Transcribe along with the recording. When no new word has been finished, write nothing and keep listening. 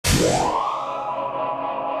Today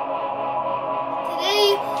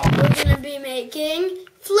we're going to be making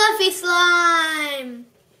fluffy slime.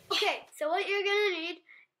 Okay, so what you're going to need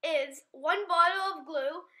is 1 bottle of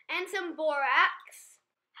glue and some borax,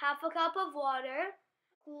 half a cup of water.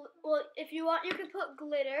 Well, if you want, you could put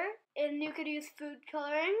glitter, and you could use food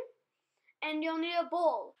coloring, and you'll need a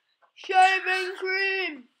bowl. Shaving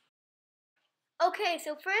cream! Okay,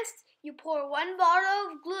 so first you pour 1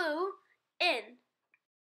 bottle of glue in.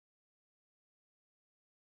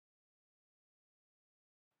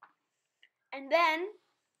 And then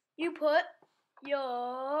you put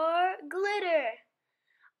your glitter.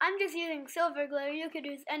 I'm just using silver glitter. You could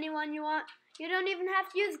use any one you want. You don't even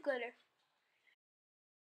have to use glitter.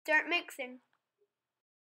 Start mixing.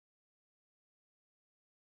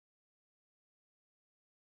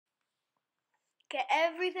 Get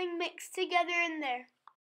everything mixed together in there.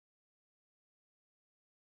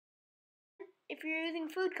 If you're using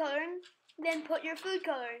food coloring, then put your food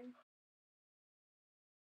coloring.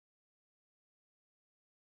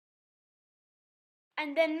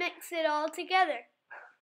 And then mix it all together.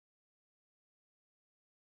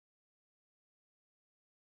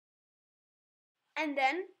 And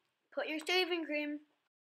then put your shaving cream.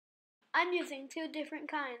 I'm using 2 different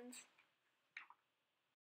kinds.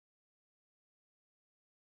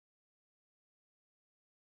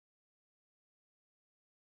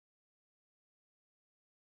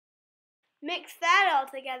 Mix that all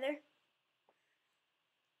together.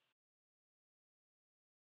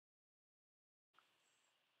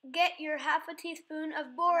 Get your half a teaspoon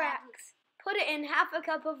of borax. Put it in half a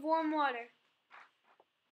cup of warm water.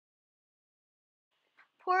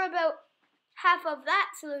 Pour about half of that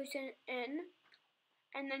solution in,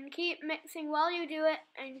 and then keep mixing while you do it,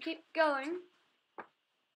 and keep going.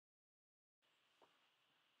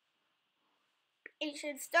 It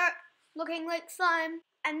should start looking like slime,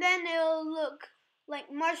 and then it'll look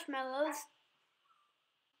like marshmallows.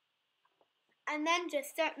 And then just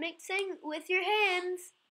start mixing with your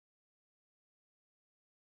hands.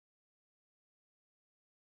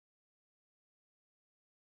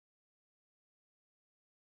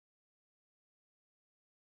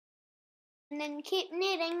 And then keep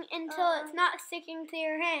kneading until it's not sticking to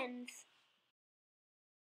your hands.